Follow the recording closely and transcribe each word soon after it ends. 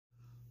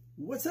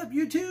What's up,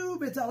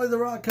 YouTube? It's Ollie the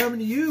Rock coming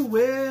to you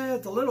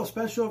with a little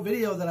special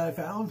video that I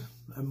found.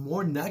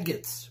 More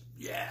nuggets.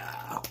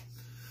 Yeah.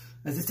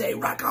 As they say,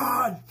 rock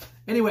on.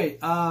 Anyway,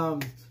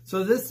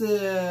 so this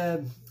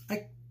is,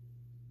 I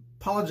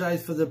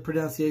apologize for the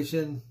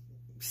pronunciation.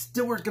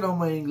 Still working on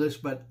my English,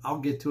 but I'll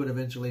get to it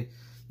eventually.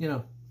 You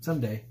know,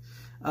 someday.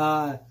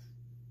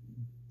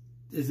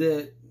 Is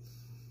it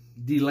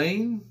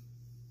Delain?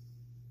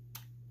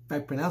 If I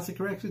pronounce it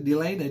correctly,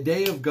 Delain, A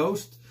Day of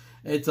Ghost.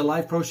 It's a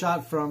live pro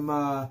shot from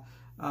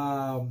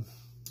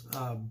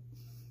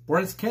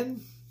Bornsken.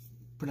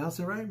 Pronounce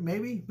it right?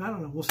 Maybe? I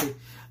don't know. We'll see.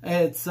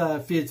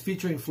 It's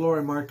featuring Flora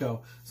and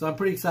Marco. So I'm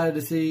pretty excited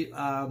to see.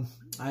 I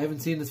haven't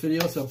seen this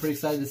video, so I'm pretty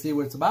excited to see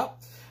what it's about.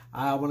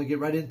 I want to get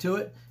right into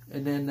it,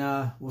 and then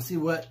we'll see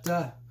what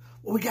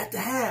we got to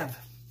have.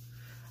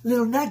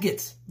 Little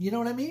nuggets. You know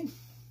what I mean?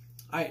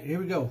 All right, here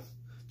we go.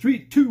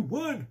 3, 2,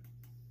 1.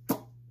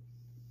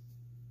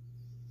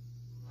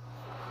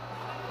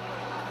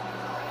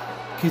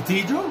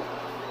 Cathedral?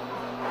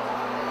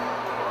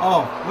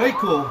 Oh, way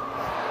cool.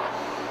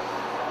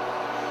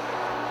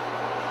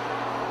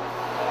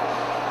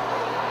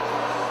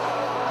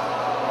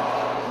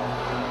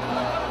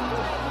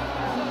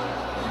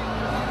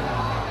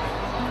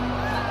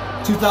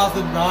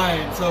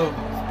 ...2009, so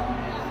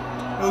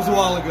it was a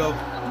while ago.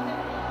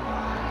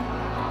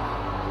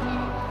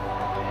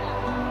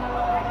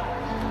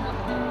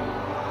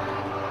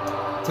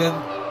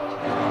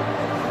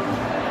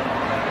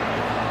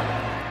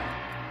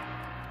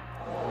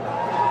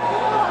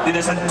 It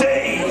is a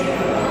day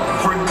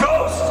for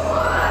ghosts.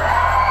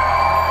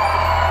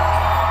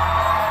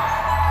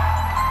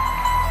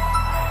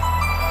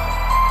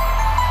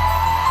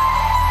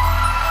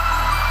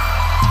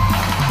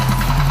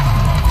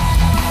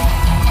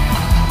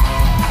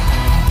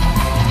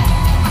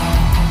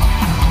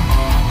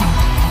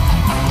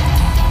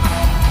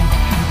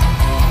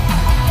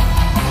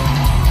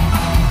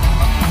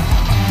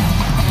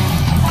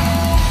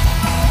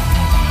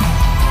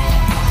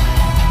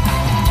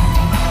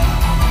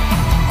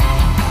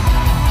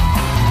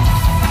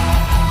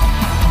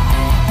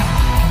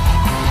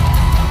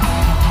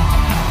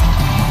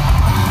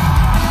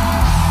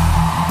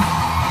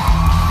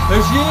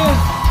 There she is.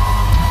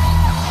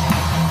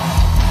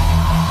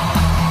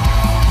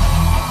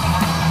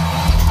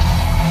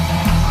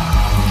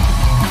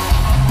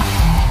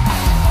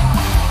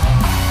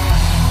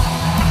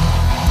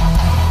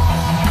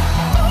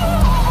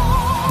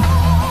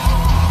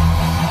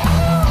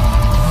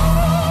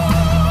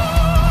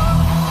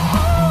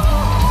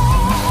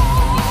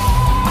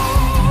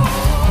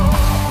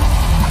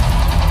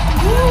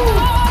 Woo!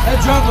 That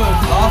drum was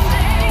awesome.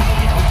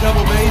 The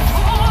double bass.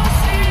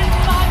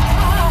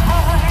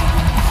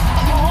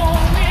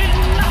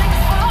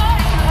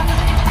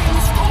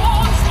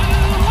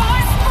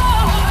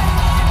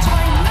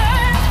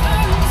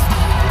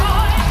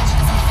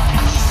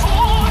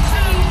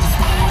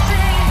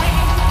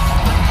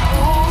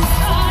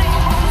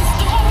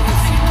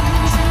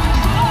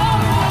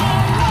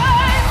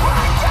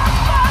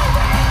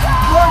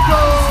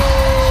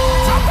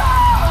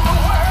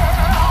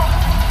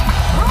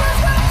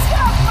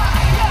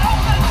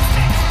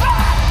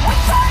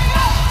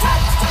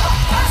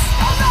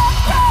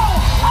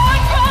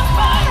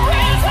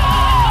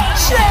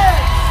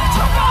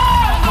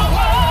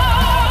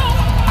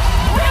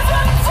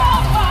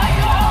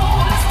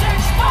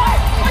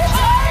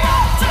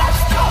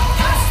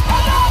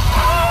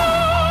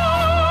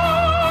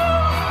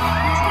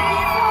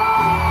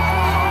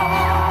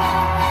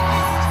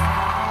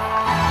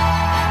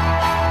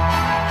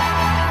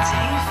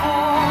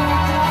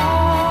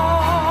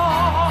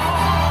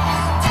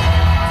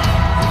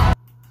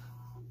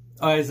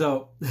 Alright,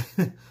 so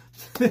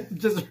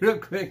just real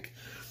quick.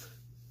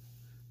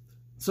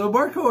 So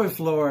Marco and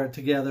Flora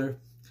together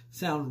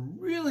sound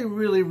really,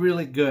 really,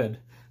 really good.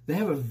 They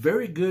have a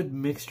very good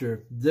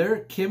mixture.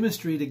 Their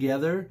chemistry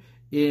together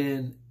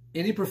in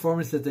any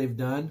performance that they've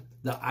done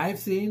that I've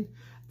seen,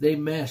 they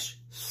mesh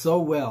so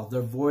well.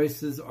 Their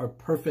voices are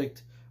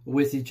perfect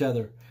with each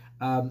other.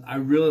 I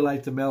really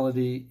like the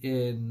melody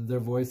in their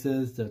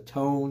voices, the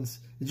tones.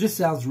 It just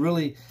sounds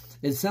really,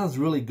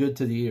 good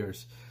to the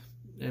ears.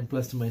 And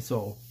blessed to my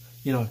soul.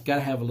 You know, got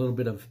to have a little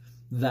bit of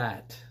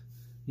that.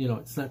 You know,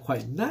 it's not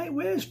quite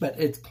Nightwish, but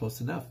it's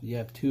close enough. You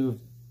have two,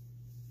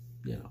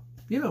 you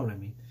know what I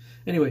mean.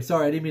 Anyway,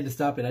 sorry, I didn't mean to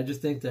stop it. I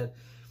just think that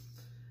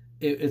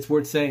it's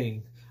worth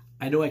saying.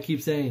 I know I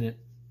keep saying it,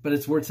 but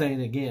it's worth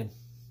saying again.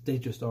 They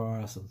just are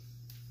awesome.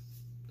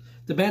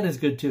 The band is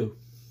good too.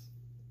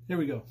 Here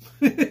we go.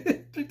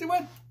 3, 2,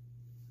 1.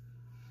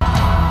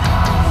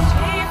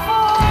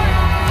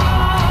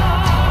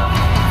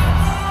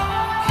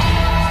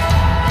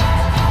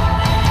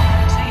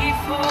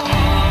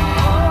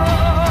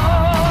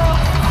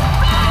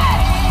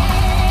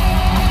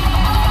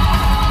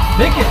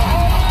 Pick it!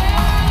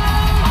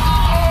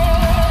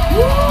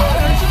 Woo!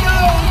 There she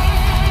goes!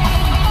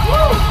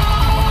 Woo!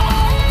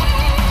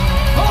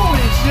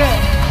 Holy shit!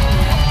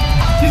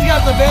 She's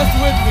got the best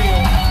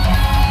windmill.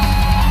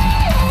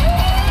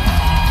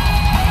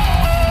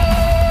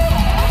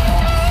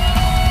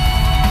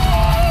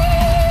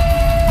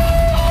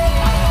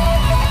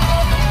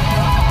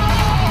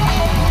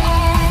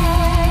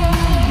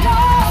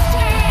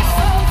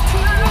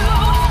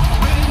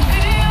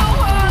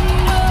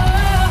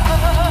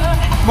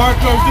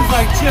 Marco's just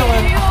like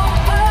chilling.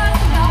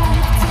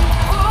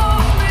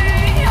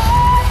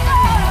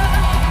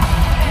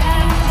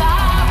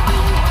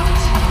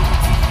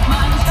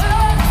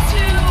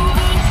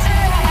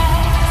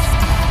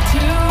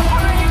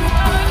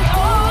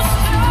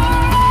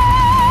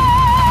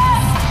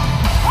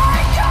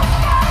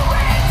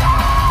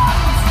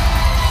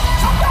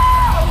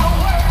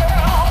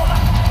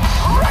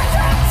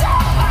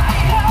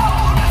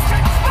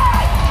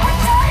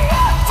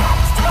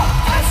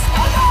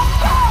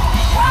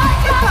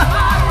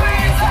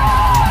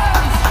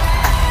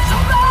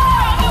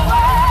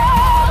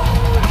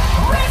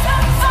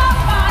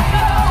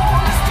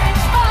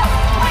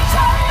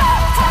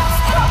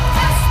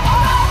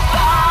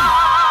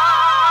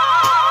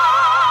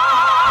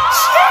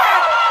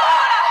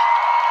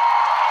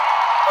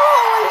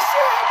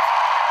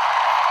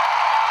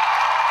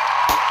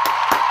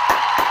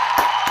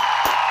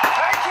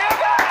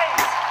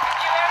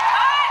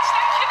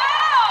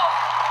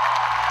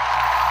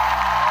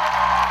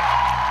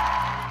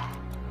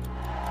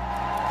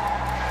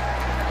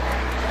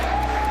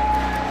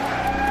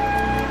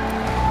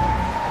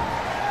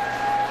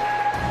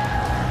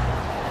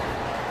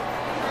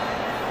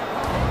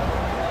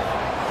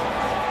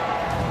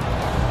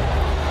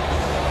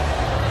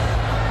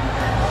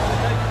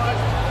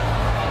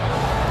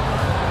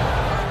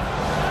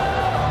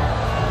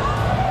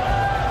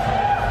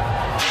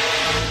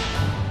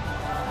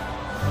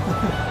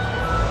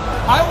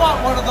 I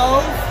want one of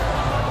those.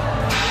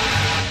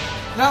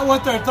 Not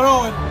what they're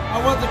throwing.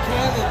 I want the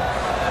cannon.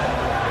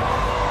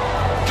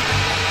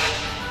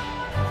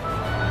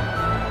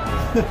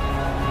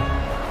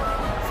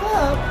 What's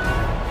up?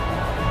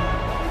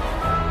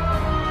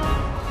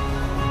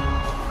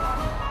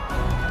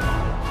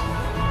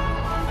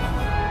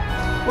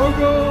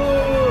 Marco!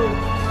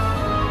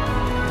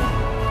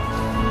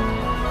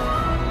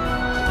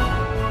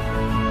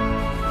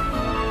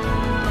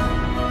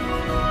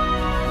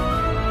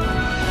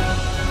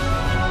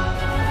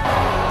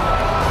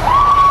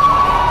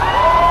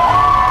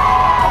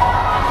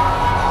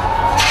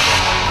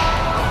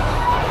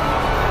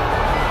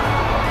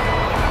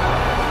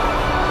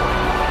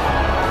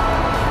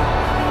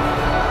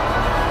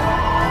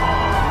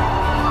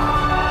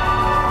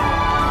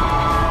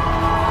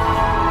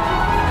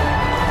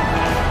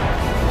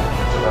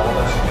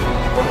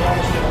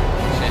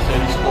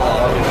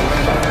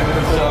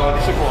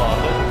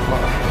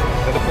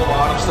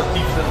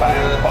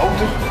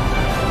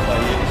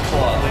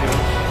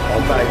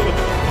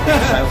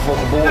 Daar zijn we voor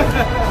geboren.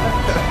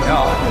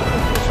 Ja,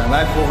 daar zijn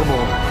wij voor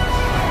geboren.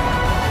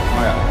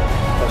 Maar ja,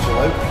 dat is wel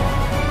leuk.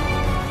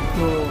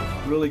 Cool,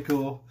 really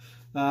cool.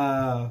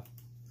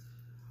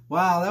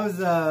 Wow, that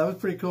was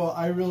pretty cool.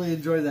 I really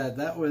enjoyed that.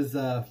 That was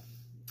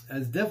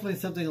definitely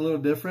something a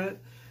little different.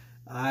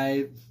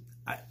 I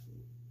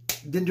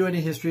didn't do any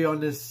history on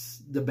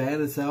the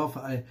band itself.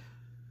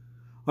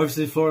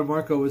 Obviously Flora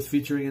Marco was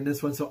featuring in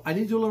this one, so I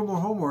need to do a little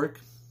more homework.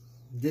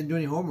 Didn't do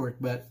any homework,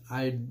 but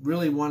I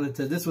really wanted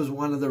to. This was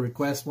one of the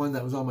request one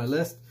that was on my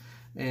list,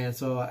 and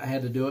so I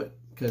had to do it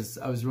because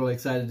I was really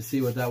excited to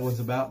see what that was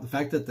about. The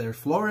fact that there's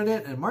Flora in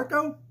it and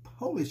Marco,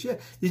 holy shit!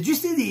 Did you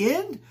see the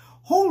end?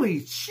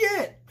 Holy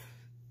shit!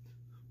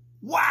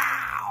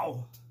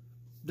 Wow!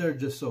 They're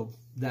just so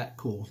that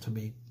cool to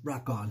me.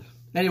 Rock on.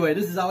 Anyway,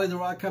 this is Ollie the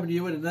Rock coming to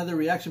you with another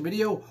reaction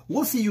video.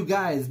 We'll see you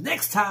guys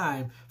next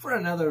time for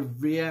another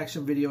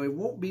reaction video. It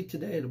won't be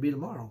today, it'll be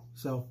tomorrow.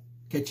 So,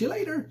 catch you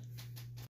later.